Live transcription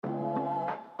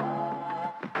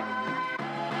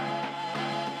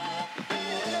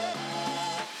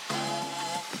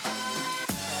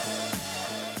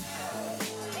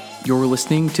You're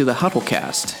listening to the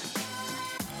Huddlecast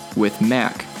with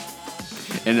Mac.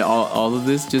 And all of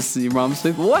this, just your mom's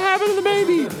like, what happened to the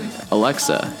baby?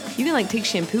 Alexa. You can take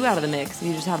shampoo out of the mix and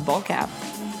you just have ball cap.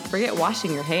 Forget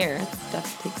washing your hair. That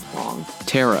stuff takes long.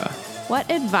 Tara.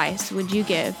 What advice would you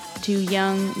give to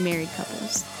young married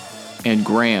couples? And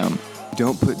Graham.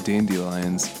 Don't put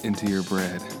dandelions into your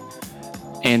bread.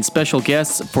 And special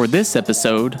guests for this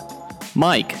episode,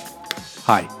 Mike.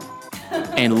 Hi.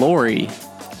 And Lori.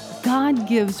 God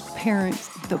gives parents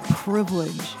the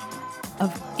privilege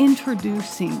of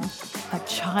introducing a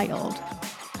child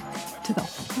to the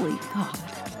Holy God.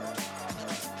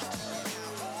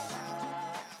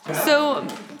 So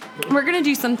we're going to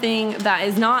do something that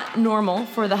is not normal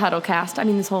for the Huddlecast. I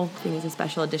mean, this whole thing is a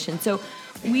special edition. So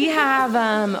we have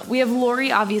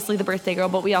Lori, obviously the birthday girl,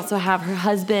 but we also have her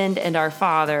husband and our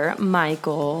father,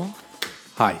 Michael.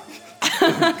 Hi.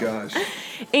 Oh, gosh.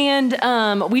 And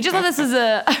we just thought this was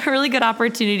a really good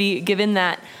opportunity, given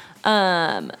that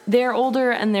they're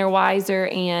older and they're wiser,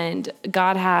 and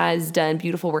God has done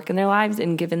beautiful work in their lives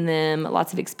and given them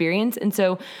lots of experience. And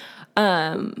so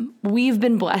we've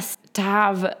been blessed to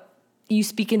have you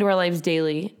speak into our lives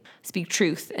daily, speak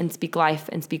truth and speak life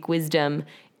and speak wisdom,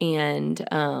 and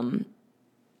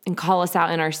call us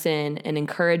out in our sin and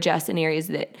encourage us in areas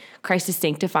that Christ is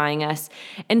sanctifying us.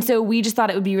 And so we just thought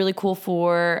it would be really cool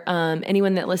for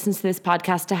anyone that listens to this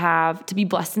podcast to be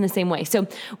blessed in the same way. So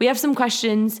we have some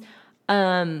questions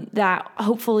that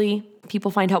hopefully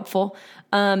people find helpful.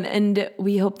 And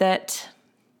we hope that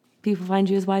people find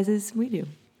you as wise as we do,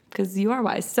 because you are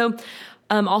wise. So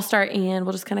I'll start and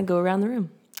we'll just kind of go around the room.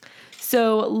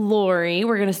 So Lori,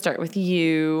 we're going to start with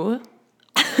you.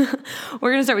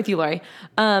 Lori. So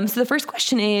the first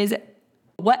question is,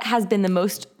 what has been the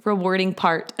most rewarding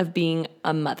part of being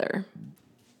a mother?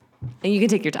 And you can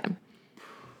take your time.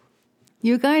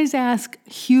 You guys ask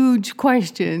huge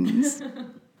questions.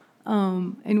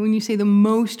 And when you say the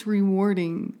most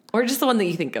rewarding... Or just the one that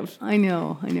you think of. I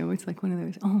know. It's like one of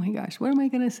those, oh my gosh, what am I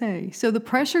going to say? So the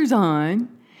pressure's on.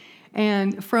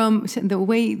 And from the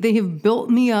way they have built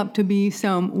me up to be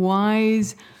some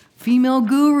wise female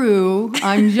guru,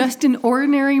 I'm just an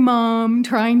ordinary mom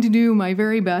trying to do my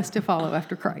very best to follow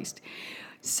after Christ.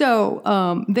 So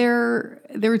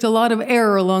there's a lot of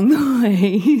error along the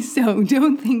way. So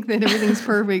don't think that everything's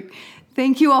perfect.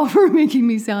 Thank you all for making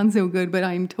me sound so good, but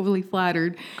I'm totally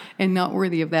flattered and not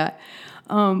worthy of that.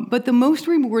 But the most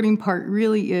rewarding part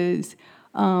really is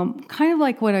kind of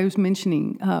like what I was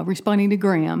mentioning, responding to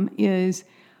Graham, is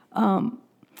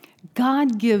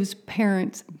God gives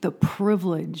parents the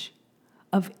privilege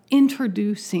of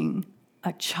introducing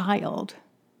a child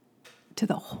to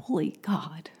the Holy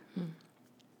God.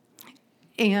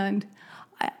 And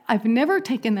I've never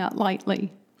taken that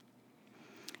lightly.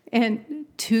 And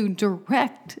to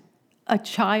direct a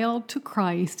child to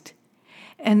Christ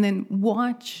and then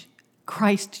watch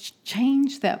Christ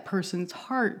change that person's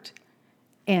heart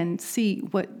and see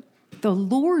what the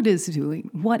Lord is doing.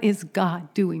 What is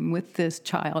God doing with this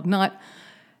child? Not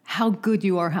how good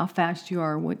you are, how fast you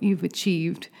are, what you've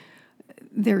achieved.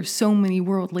 There's so many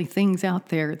worldly things out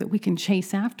there that we can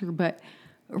chase after, but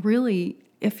really,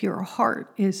 if your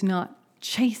heart is not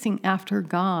chasing after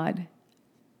God,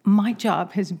 my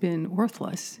job has been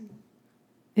worthless.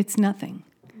 It's nothing.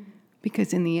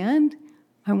 Because in the end,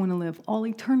 I want to live all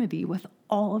eternity with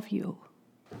all of you.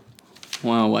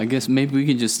 Wow, I guess maybe we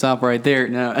can just stop right there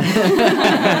now.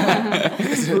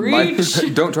 Mike,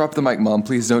 don't drop the mic, Mom.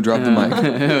 Please don't drop the mic.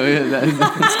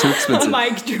 It's too expensive.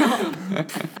 Mic drop.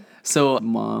 So,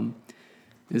 Mom,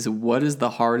 what is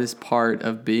the hardest part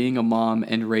of being a mom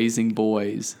and raising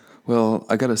boys? Well,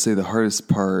 I got to say the hardest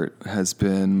part has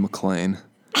been McLean.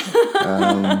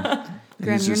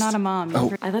 Graham, you're not a mom.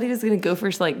 Oh. I thought he was going to go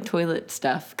for toilet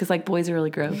stuff, because boys are really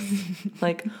gross.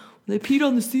 They peed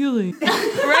on the ceiling.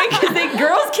 Right? Because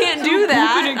girls can't do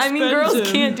that. I mean,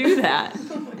 girls can't do that.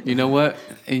 You know what?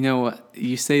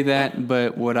 You say that,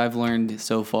 but what I've learned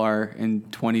so far in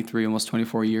 23, almost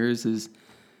 24 years is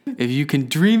if you can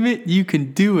dream it, you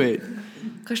can do it.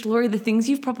 Gosh, Lori, the things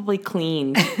you've probably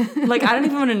cleaned. I don't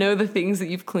even want to know the things that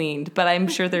you've cleaned, but I'm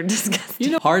sure they're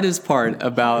disgusting. Hardest part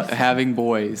about having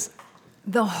boys.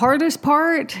 The hardest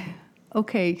part?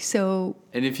 Okay, so...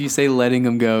 And if you say letting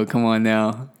them go, come on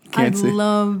now. I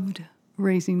loved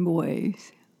raising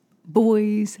boys.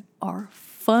 Boys are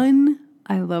fun.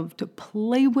 I love to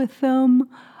play with them.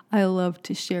 I love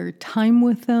to share time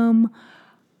with them.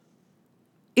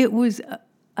 It was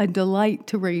a delight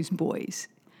to raise boys.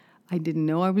 I didn't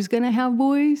know I was going to have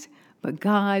boys, but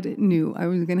God knew I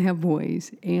was going to have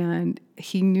boys, and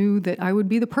He knew that I would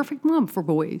be the perfect mom for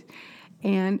boys.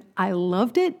 And I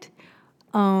loved it.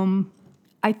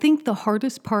 I think the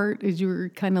hardest part is you're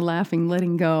kind of laughing,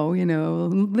 letting go,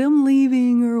 them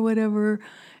leaving or whatever.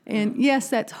 And yes,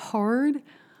 that's hard,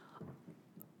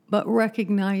 but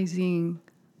recognizing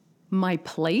my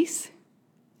place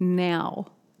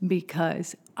now,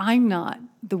 because I'm not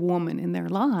the woman in their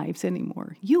lives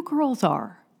anymore. You girls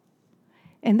are.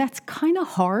 And that's kind of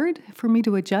hard for me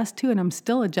to adjust to, and I'm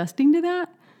still adjusting to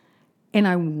that. And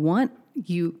I want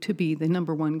you to be the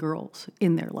number one girls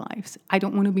in their lives. I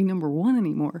don't want to be number one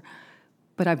anymore,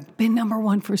 but I've been number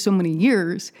one for so many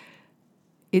years.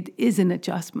 It is an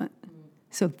adjustment.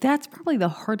 So that's probably the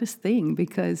hardest thing,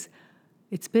 because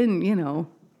it's been,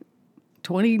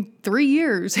 23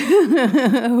 years of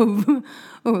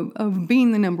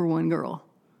being the number one girl.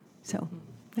 So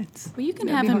that's... Well, you can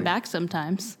have him back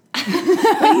sometimes.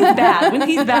 When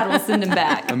he's bad, we'll send him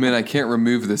back. I mean, I can't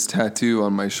remove this tattoo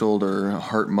on my shoulder,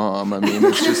 Heart Mom. I mean,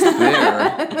 it's just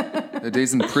there. The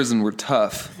days in prison were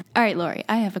tough. All right, Lori,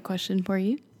 I have a question for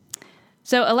you.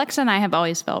 So Alexa and I have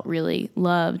always felt really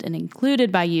loved and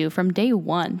included by you from day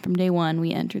one. From day one,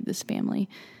 we entered this family.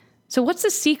 So what's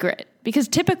the secret? Because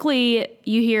typically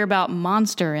you hear about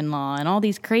monster-in-law and all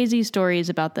these crazy stories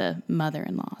about the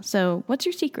mother-in-law. So what's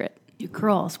your secret? You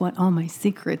girls want all my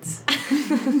secrets.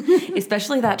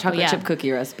 Especially that chocolate chip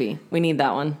cookie recipe. We need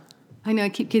that one. I know, I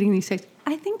keep getting these texts.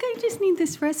 I think I just need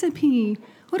this recipe.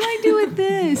 What do I do with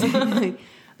this?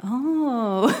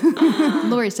 Oh.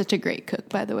 Lori's such a great cook,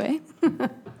 by the way.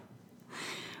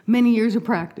 Many years of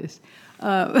practice.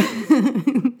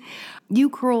 You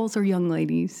girls are young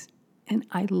ladies, and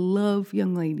I love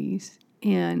young ladies,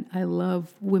 and I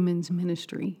love women's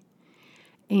ministry.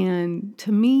 And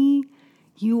to me,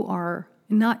 you are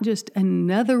not just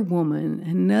another woman,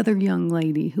 another young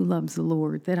lady who loves the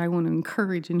Lord that I want to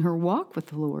encourage in her walk with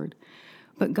the Lord,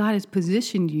 but God has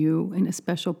positioned you in a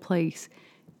special place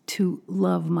to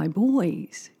love my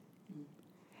boys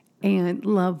and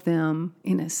love them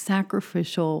in a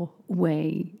sacrificial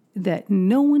way that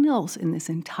no one else in this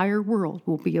entire world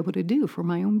will be able to do for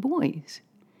my own boys.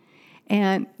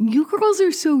 And you girls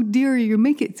are so dear, you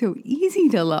make it so easy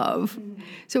to love.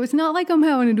 So it's not like I'm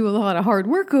having to do a lot of hard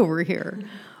work over here.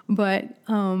 But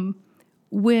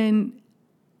when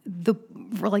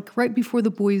right before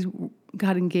the boys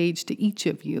got engaged to each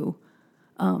of you,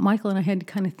 Michael and I had to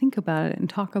kind of think about it and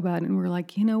talk about it. And we're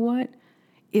like, you know what?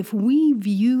 If we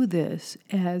view this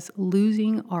as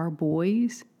losing our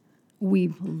boys,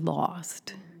 we've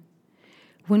lost.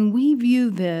 When we view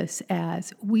this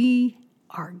as we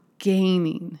are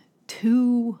gaining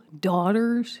 2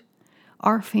 daughters,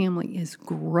 our family is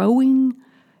growing.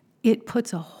 It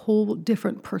puts a whole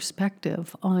different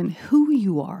perspective on who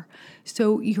you are.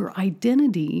 So your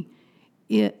identity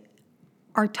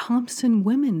are Thompson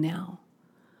women now.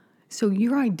 So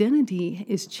your identity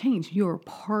is changed. You're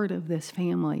part of this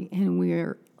family, and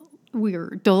we're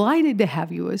delighted to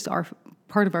have you as our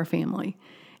part of our family.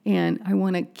 And I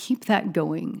want to keep that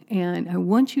going. And I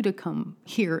want you to come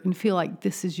here and feel like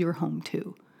this is your home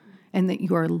too, and that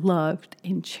you are loved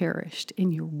and cherished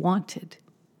and you're wanted.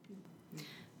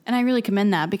 And I really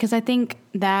commend that, because I think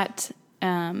that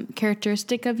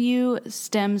characteristic of you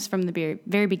stems from the very,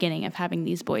 very beginning of having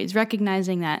these boys,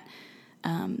 recognizing that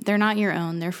they're not your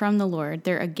own, they're from the Lord,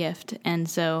 they're a gift. And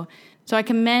so I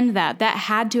commend that. That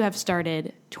had to have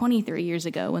started 23 years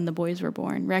ago when the boys were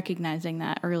born, recognizing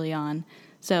that early on.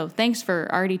 So thanks for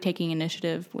already taking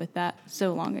initiative with that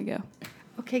so long ago.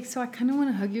 Okay, so I kind of want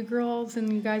to hug you girls,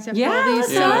 and you guys have Yeah, all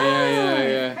these.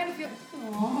 let's Kind of feel.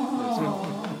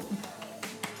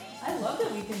 I love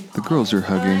that we can. The girls are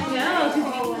hugging.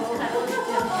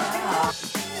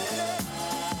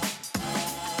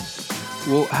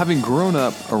 Well, having grown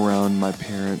up around my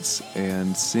parents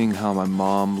and seeing how my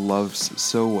mom loves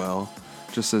so well,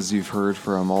 just as you've heard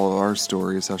from all of our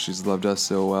stories, how she's loved us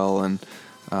so well, and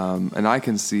I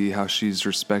can see how she's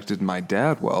respected my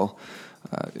dad well.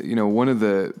 One of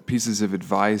the pieces of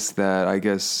advice that I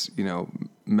guess,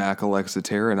 Mac, Alexa,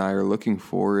 Tara, and I are looking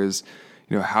for is,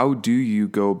 how do you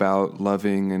go about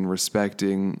loving and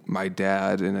respecting my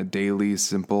dad in a daily,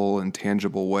 simple, and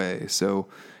tangible way? So,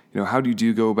 how do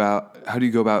you go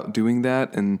about doing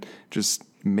that and just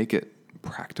make it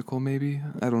practical? Maybe,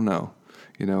 I don't know.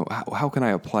 How can I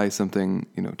apply something,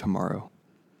 tomorrow?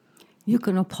 You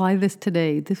can apply this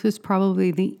today. This was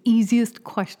probably the easiest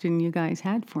question you guys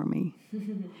had for me.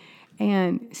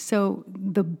 And so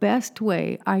the best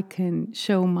way I can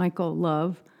show Michael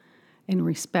love and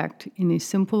respect in a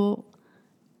simple,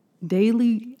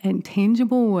 daily, and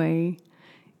tangible way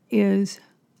is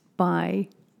by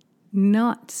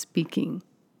not speaking,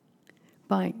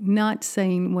 by not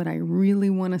saying what I really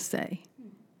want to say.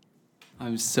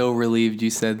 I'm so relieved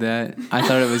you said that. I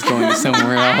thought it was going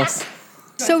somewhere else.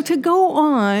 So to go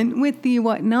on with the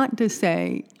what not to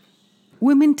say,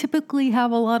 women typically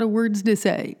have a lot of words to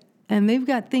say. And they've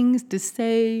got things to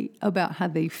say about how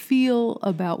they feel,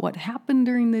 about what happened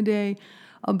during the day,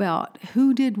 about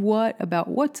who did what, about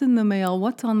what's in the mail,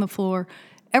 what's on the floor.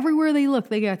 Everywhere they look,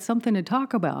 they got something to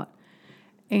talk about.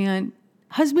 And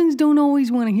husbands don't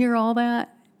always want to hear all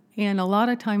that. And a lot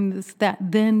of times that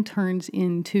then turns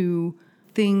into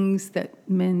things that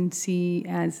men see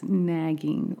as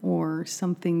nagging or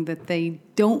something that they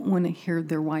don't want to hear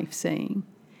their wife saying.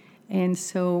 And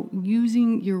so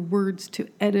using your words to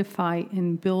edify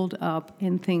and build up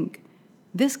and think,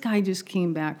 this guy just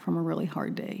came back from a really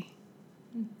hard day.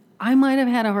 I might have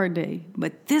had a hard day,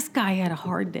 but this guy had a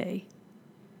hard day.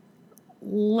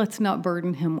 Let's not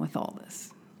burden him with all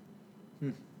this.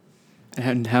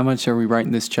 And how much are we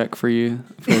writing this check for you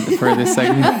for this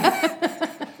segment?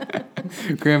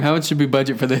 Graham, how much should we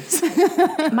budget for this?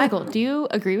 Michael, do you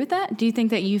agree with that? Do you think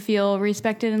that you feel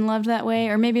respected and loved that way?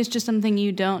 Or maybe it's just something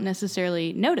you don't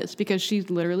necessarily notice because she's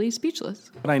literally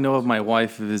speechless. What I know of my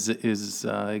wife is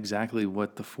exactly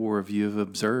what the four of you have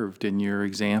observed in your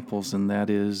examples, and that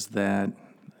is that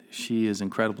she is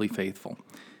incredibly faithful.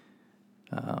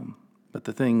 But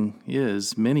the thing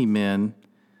is, many men,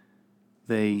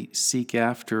 they seek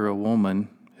after a woman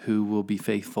who will be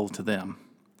faithful to them.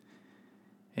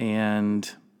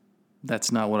 And that's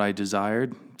not what I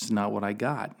desired. It's not what I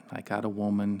got. I got a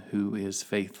woman who is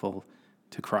faithful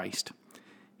to Christ.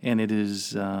 And it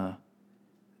is the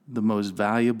most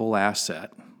valuable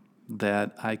asset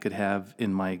that I could have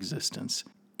in my existence.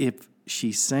 If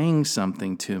she's saying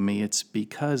something to me, it's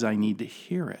because I need to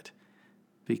hear it,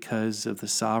 because of the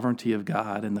sovereignty of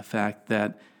God and the fact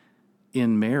that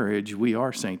in marriage, we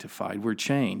are sanctified. We're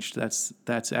changed.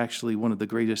 That's actually one of the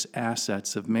greatest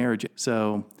assets of marriage.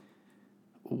 So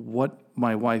what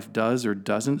my wife does or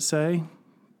doesn't say,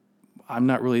 I'm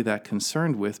not really that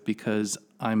concerned with because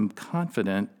I'm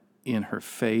confident in her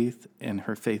faith and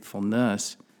her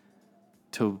faithfulness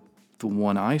to the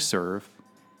one I serve.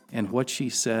 And what she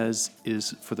says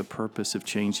is for the purpose of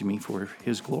changing me for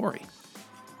his glory.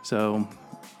 So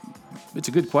it's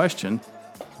a good question.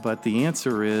 But the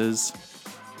answer is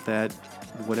that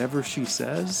whatever she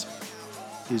says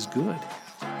is good.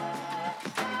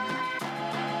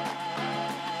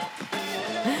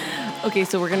 Okay,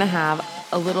 so we're gonna have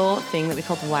a little thing that we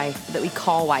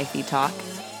call wifey talk.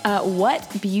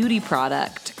 What beauty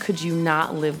product could you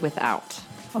not live without?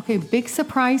 Okay, big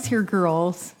surprise here,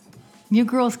 girls. You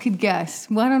girls could guess.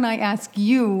 Why don't I ask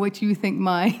you what you think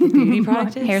my Beauty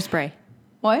product is? Hairspray.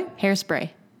 What? Hairspray.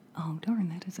 Oh, darn,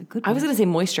 that is a good one. I was gonna say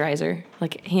moisturizer,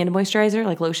 like hand moisturizer,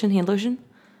 like lotion, hand lotion.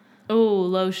 Oh,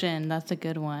 lotion. That's a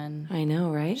good one. I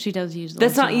know, right? She does use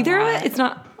That's not lotion a either of lot. it. It's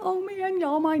not. Oh, man,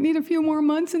 y'all might need a few more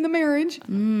months in the marriage.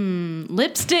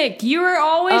 Lipstick. You were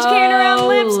always carrying around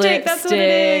lipstick. That's what it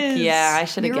is. Yeah, I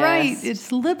should have You're guessed. right.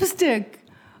 It's lipstick.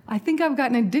 I think I've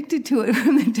gotten addicted to it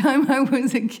from the time I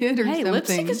was a kid or Hey, something.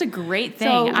 lipstick is a great thing.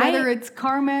 So whether it's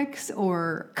Carmex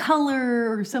or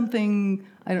color or something,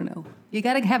 I don't know. You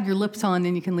got to have your lips on,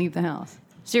 then you can leave the house.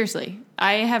 Seriously,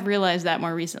 I have realized that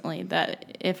more recently,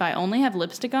 that if I only have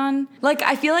lipstick on, Like,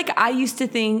 I feel like I used to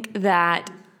think that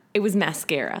it was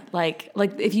mascara. Like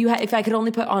if I could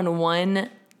only put on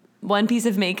one piece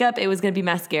of makeup, it was gonna be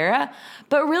mascara.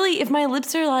 But really, if my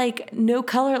lips are like no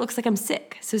color, it looks like I'm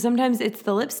sick. So sometimes it's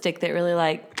the lipstick that really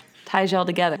like ties y'all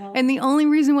together. And the only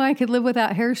reason why I could live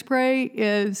without hairspray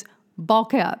is ball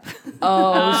cap.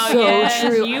 Oh, so yes,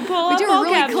 true. you pull But up you're ball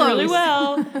really caps really close.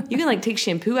 well. You can like take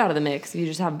shampoo out of the mix if you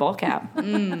just have ball cap.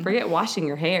 Forget washing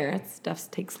your hair. That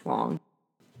stuff takes long.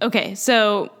 Okay,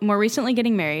 so more recently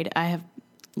getting married, I have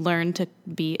learned to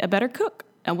be a better cook.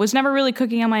 I was never really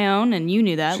cooking on my own, and you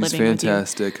knew that. She's living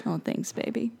fantastic. With you. Oh, thanks,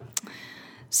 baby.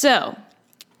 So,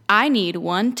 I need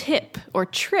one tip or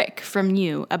trick from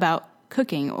you about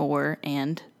cooking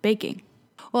and baking.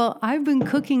 Well, I've been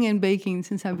cooking and baking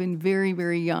since I've been very,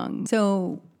 very young.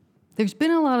 So there's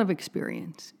been a lot of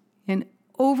experience. And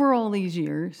over all these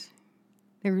years,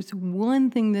 there's one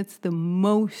thing that's the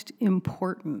most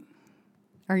important.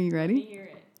 Are you ready?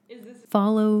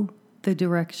 Follow the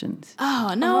directions.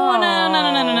 Oh, no.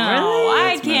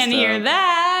 really? I can't hear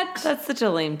that. That's such a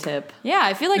lame tip. Yeah,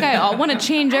 I feel like I want to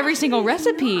change every single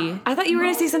recipe. I thought you were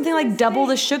going to say something like double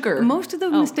the sugar. Most of the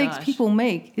mistakes gosh. people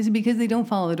make is because they don't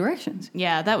follow the directions.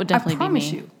 Yeah, that would I definitely promise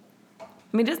be me. you. I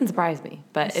mean, it doesn't surprise me,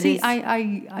 but it See, is.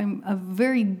 I'm a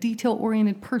very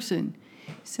detail-oriented person,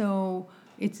 so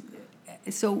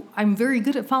I'm very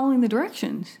good at following the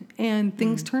directions, and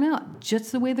things turn out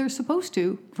just the way they're supposed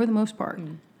to for the most part.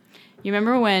 You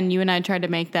remember when you and I tried to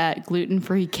make that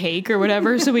gluten-free cake or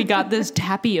whatever? So we got this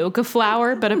tapioca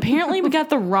flour, but apparently we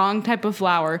got the wrong type of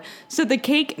flour. So the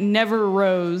cake never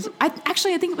rose. I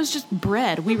think it was just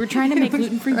bread. We were trying to make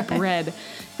gluten-free bread.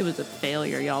 It was a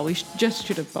failure, y'all. We just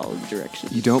should have followed the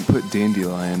directions. You don't put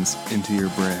dandelions into your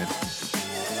bread.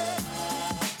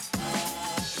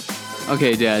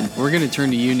 Okay, Dad, we're going to turn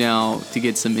to you now to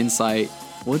get some insight.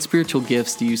 What spiritual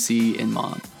gifts do you see in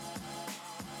Mom?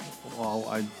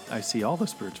 Well, I see all the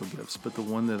spiritual gifts, but the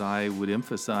one that I would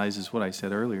emphasize is what I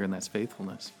said earlier, and that's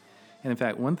faithfulness. And in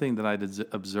fact, one thing that I did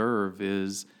observe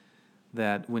is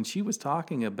that when she was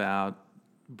talking about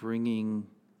bringing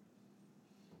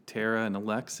Tara and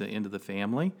Alexa into the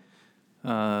family,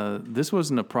 this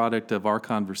wasn't a product of our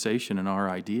conversation and our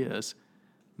ideas.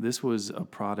 This was a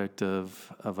product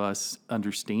of us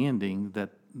understanding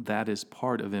that that is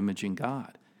part of imaging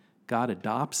God. God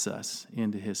adopts us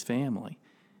into his family.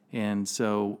 And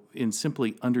so in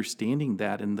simply understanding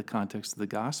that in the context of the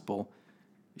gospel,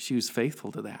 she was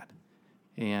faithful to that.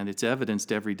 And it's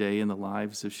evidenced every day in the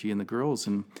lives of she and the girls.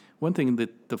 And one thing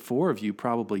that the four of you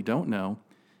probably don't know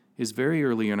is very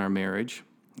early in our marriage,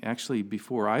 actually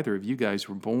before either of you guys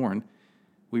were born,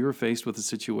 we were faced with a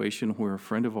situation where a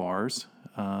friend of ours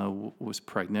was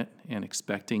pregnant and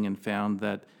expecting and found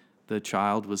that the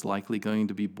child was likely going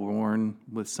to be born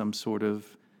with some sort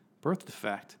of birth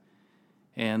defect.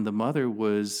 And the mother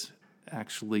was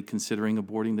actually considering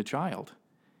aborting the child.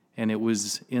 And it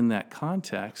was in that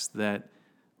context that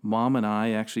Mom and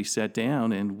I actually sat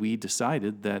down and we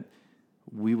decided that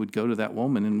we would go to that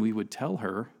woman and we would tell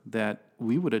her that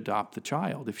we would adopt the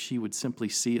child if she would simply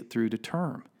see it through to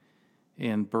term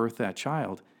and birth that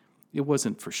child. It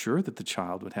wasn't for sure that the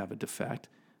child would have a defect,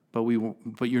 but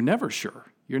you're never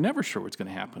sure. You're never sure what's going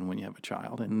to happen when you have a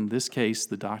child. And in this case,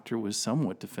 the doctor was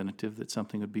somewhat definitive that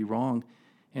something would be wrong,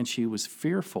 and she was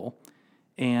fearful,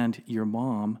 and your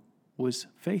mom was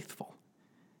faithful.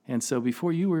 And so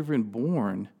before you were even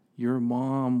born, your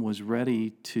mom was ready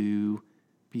to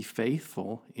be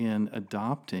faithful in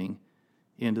adopting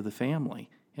into the family.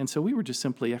 And so we were just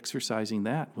simply exercising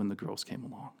that when the girls came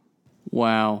along.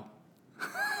 Wow.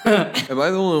 Am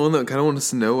I the only one that kind of wants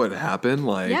to know what happened?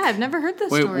 Yeah, I've never heard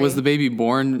this Wait, story. was the baby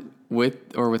born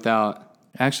with or without?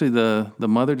 Actually, the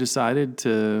mother decided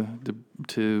to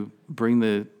bring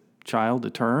the child to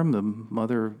term. The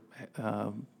mother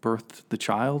birthed the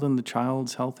child, and the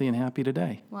child's healthy and happy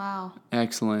today. Wow.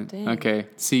 Excellent. Dang. Okay.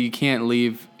 See, you can't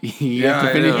leave. You Yeah, have to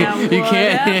I finish. know. Yeah, You what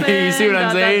can't. You see what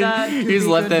I'm happened? saying? You just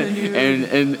left that,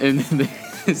 and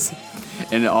this,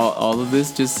 and all of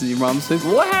this. Just your mom says,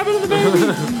 "What happened to the baby?"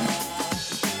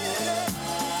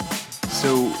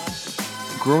 So,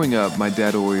 growing up, my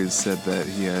dad always said that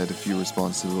he had a few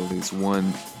responsibilities.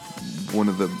 One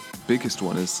of the biggest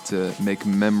one is to make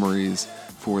memories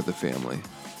for the family,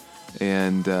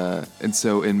 and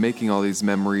so in making all these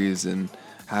memories and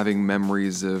having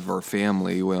memories of our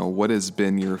family, well, what has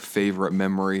been your favorite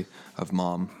memory of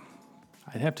Mom?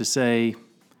 I'd have to say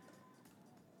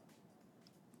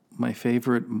my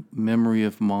favorite memory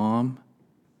of Mom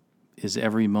is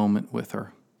every moment with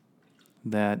her.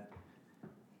 That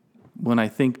when I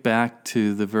think back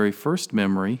to the very first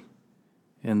memory,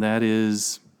 and that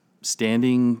is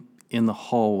standing in the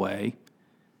hallway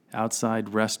outside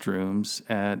restrooms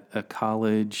at a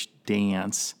college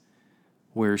dance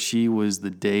where she was the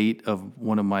date of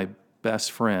one of my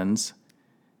best friends,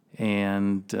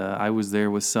 and I was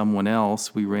there with someone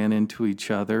else. We ran into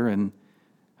each other, and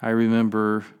I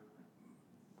remember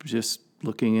just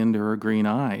looking into her green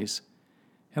eyes,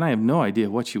 and I have no idea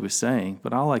what she was saying,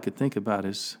 but all I could think about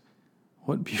is,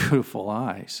 what beautiful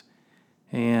eyes,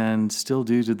 and still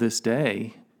do to this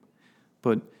day.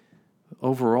 But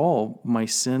overall, my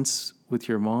sense with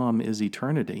your mom is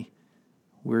eternity,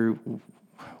 where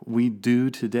we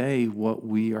do today what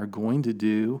we are going to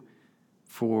do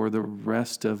for the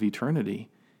rest of eternity.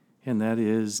 And that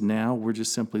is now we're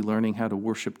just simply learning how to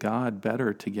worship God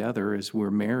better together as we're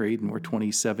married, and we're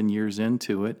 27 years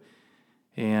into it.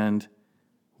 And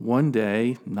one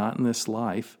day, not in this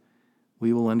life,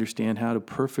 we will understand how to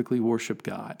perfectly worship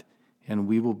God. And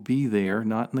we will be there,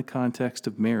 not in the context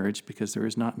of marriage, because there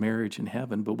is not marriage in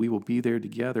heaven, but we will be there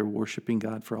together worshiping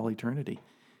God for all eternity.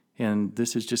 And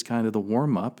this is just kind of the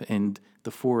warm-up, and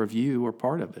the four of you are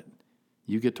part of it.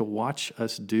 You get to watch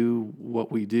us do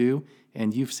what we do,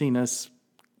 and you've seen us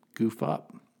goof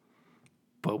up.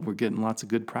 But we're getting lots of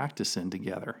good practice in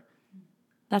together.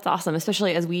 That's awesome,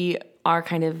 especially as we are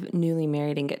kind of newly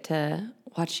married and get to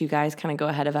watch you guys kind of go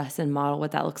ahead of us and model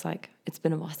what that looks like. It's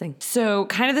been a blessing. So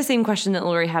kind of the same question that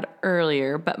Lori had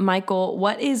earlier, but Michael,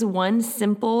 what is one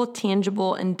simple,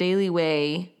 tangible, and daily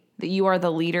way that you are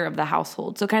the leader of the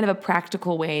household. So kind of a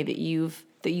practical way that you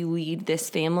lead this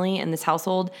family and this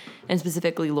household, and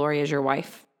specifically Lori as your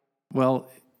wife. Well,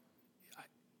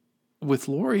 with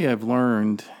Lori, I've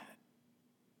learned,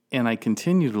 and I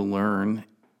continue to learn,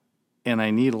 and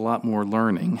I need a lot more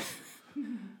learning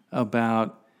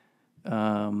about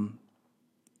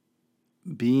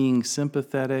being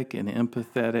sympathetic and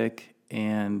empathetic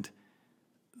and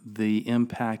the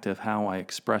impact of how I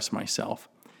express myself.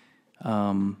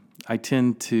 I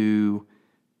tend to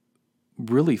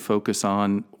really focus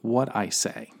on what I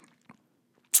say.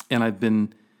 And I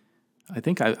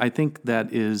think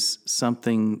that is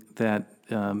something that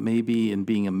maybe in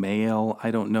being a male,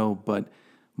 I don't know, but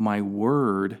my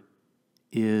word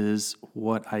is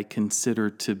what I consider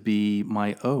to be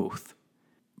my oath.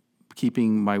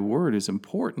 Keeping my word is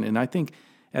important. And I think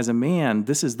as a man,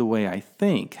 this is the way I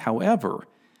think. However,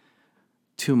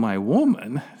 to my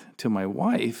woman, to my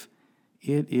wife,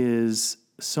 it is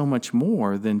so much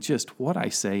more than just what I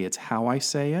say. It's how I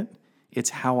say it.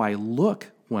 It's how I look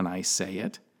when I say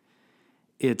it.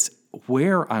 It's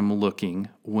where I'm looking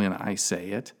when I say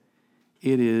it.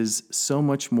 It is so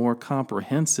much more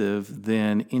comprehensive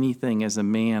than anything as a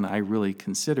man I really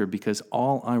consider, because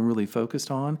all I'm really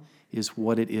focused on is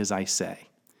what it is I say.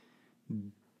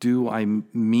 Do I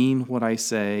mean what I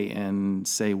say and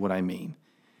say what I mean?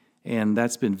 And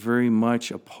that's been very much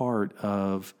a part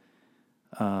of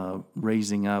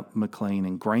raising up McLean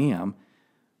and Graham,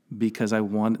 because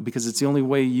it's the only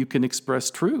way you can express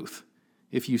truth.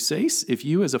 If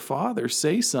you as a father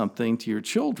say something to your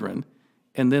children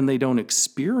and then they don't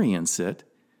experience it,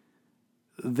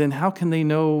 then how can they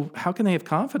have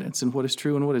confidence in what is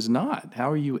true and what is not?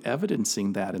 How are you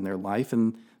evidencing that in their life?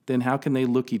 And then how can they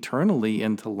look eternally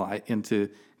into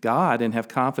God and have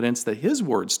confidence that His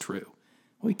word's true?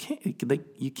 Well,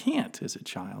 you can't as a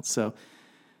child. So,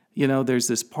 there's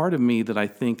this part of me that I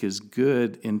think is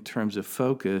good in terms of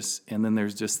focus, and then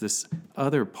there's just this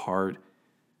other part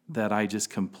that I just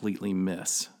completely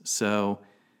miss. So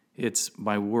it's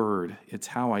my word. It's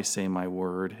how I say my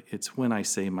word. It's when I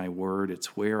say my word.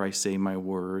 It's where I say my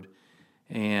word.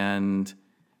 And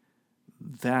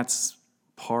that's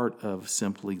part of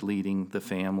simply leading the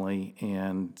family,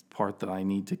 and part that I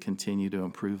need to continue to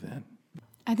improve in.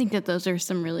 I think that those are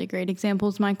some really great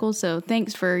examples, Michael. So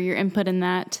thanks for your input in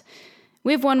that.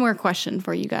 We have one more question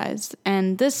for you guys,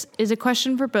 and this is a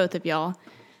question for both of y'all.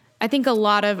 I think a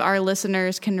lot of our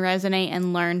listeners can resonate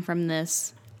and learn from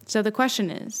this. So the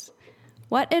question is,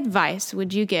 what advice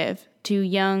would you give to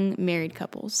young married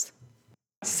couples?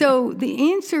 So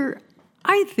the answer,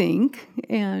 I think,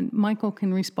 and Michael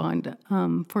can respond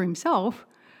for himself,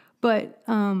 but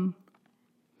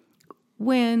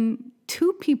when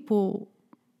two people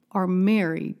are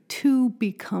married, two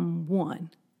become one.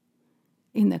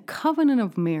 In the covenant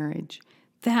of marriage,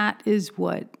 that is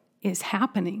what is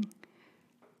happening.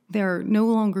 There are no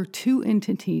longer two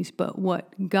entities, but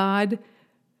what God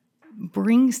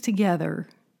brings together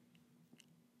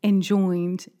and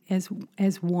joins as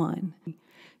one.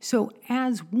 So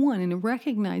as one, and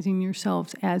recognizing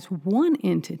yourselves as one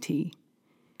entity,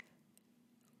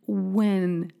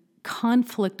 when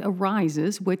conflict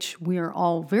arises, which we are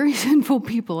all very sinful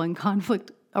people and conflict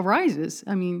arises,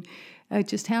 it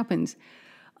just happens,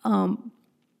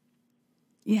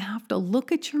 you have to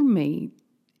look at your mate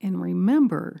and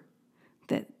remember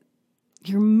that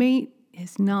your mate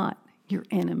is not your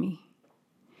enemy.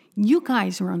 You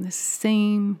guys are on the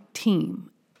same team,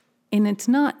 and it's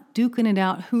not duking it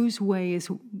out whose way is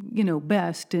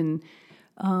best and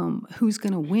who's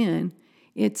going to win.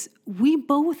 It's we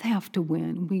both have to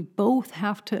win. We both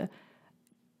have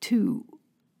to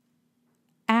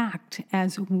act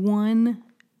as one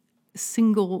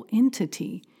single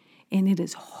entity, and it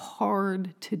is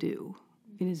hard to do.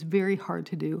 It is very hard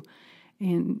to do,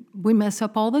 and we mess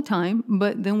up all the time,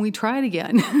 but then we try it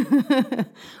again.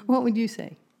 What would you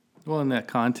say? Well, in that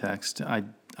context,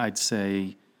 I'd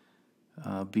say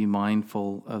be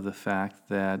mindful of the fact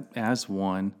that as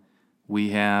one, we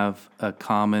have a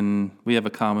common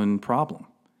problem.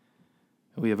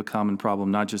 We have a common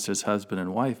problem not just as husband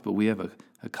and wife, but we have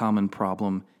a common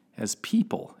problem as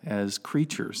people, as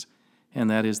creatures,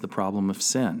 and that is the problem of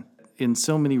sin. In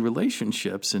so many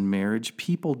relationships in marriage,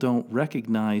 people don't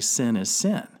recognize sin as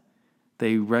sin.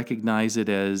 They recognize it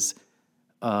as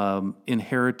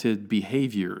inherited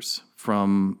behaviors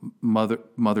from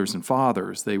mothers and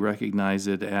fathers. They recognize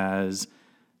it as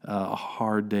a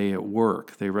hard day at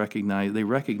work. They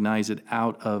recognize it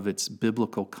out of its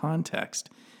biblical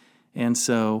context. And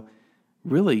so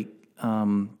really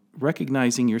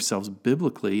recognizing yourselves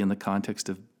biblically in the context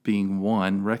of being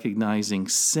one, recognizing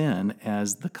sin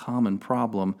as the common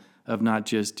problem of not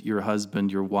just your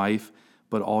husband, your wife,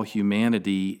 but all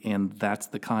humanity, and that's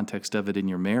the context of it in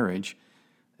your marriage.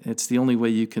 It's the only way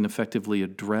you can effectively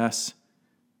address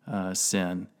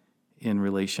sin in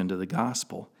relation to the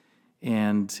gospel.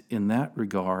 And in that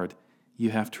regard,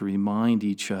 you have to remind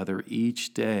each other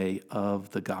each day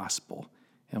of the gospel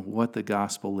and what the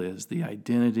gospel is, the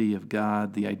identity of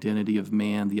God, the identity of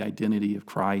man, the identity of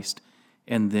Christ,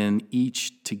 and then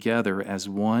each together as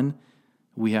one,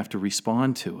 we have to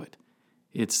respond to it.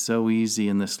 It's so easy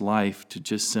in this life to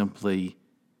just simply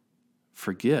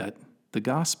forget the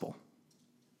gospel.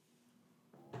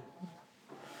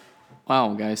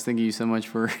 Wow, guys, thank you so much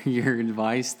for your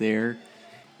advice there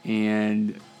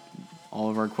and all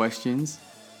of our questions.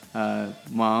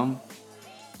 Mom,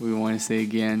 we want to say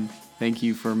again, thank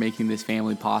you for making this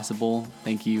family possible.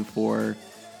 Thank you for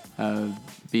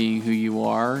being who you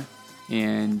are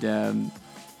and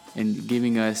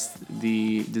giving us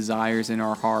the desires in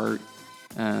our heart,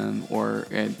 or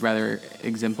rather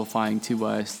exemplifying to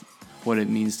us what it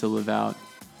means to live out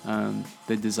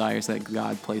the desires that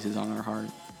God places on our heart.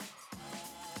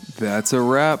 That's a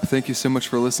wrap. Thank you so much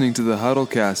for listening to the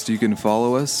Huddlecast. You can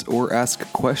follow us or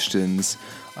ask questions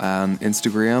on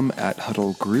Instagram at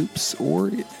Huddle Groups,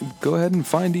 or go ahead and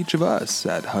find each of us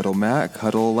at Huddle Mac,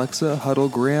 Huddle Alexa, Huddle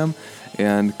Graham,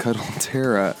 and Cuddle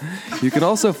Tara. You can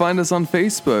also find us on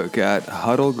Facebook at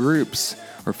Huddle Groups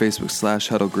or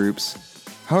Facebook/Huddle Groups.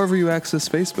 However you access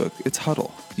Facebook, it's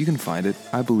Huddle. You can find it.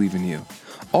 I believe in you.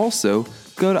 Also,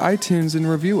 go to iTunes and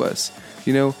review us.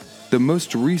 You know, the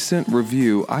most recent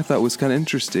review I thought was kind of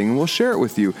interesting, and we'll share it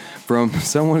with you, from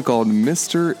someone called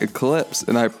Mr. Eclipse,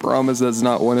 and I promise that's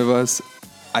not one of us.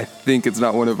 I think it's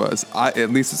not one of us. At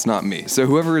least it's not me. So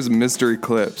whoever is Mr.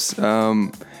 Eclipse,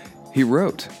 he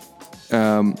wrote,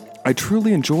 I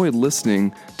truly enjoyed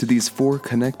listening to these four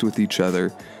connect with each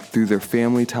other through their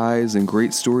family ties and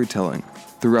great storytelling.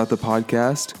 Throughout the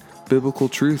podcast, biblical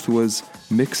truth was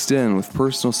mixed in with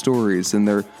personal stories and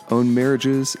their own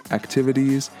marriages,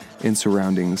 activities, and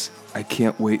surroundings. I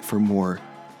can't wait for more.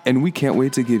 And we can't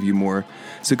wait to give you more.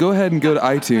 So go ahead and go to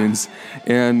iTunes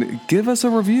and give us a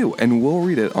review, and we'll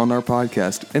read it on our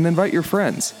podcast. And invite your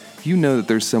friends. You know that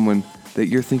there's someone that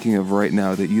you're thinking of right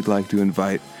now that you'd like to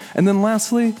invite. And then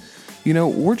lastly, you know,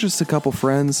 we're just a couple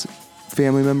friends,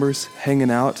 family members,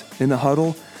 hanging out in the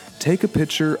huddle. Take a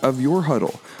picture of your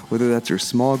huddle, whether that's your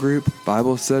small group,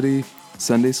 Bible study,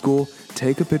 Sunday school.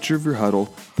 Take a picture of your huddle,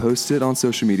 post it on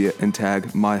social media, and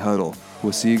tag My Huddle.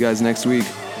 We'll see you guys next week.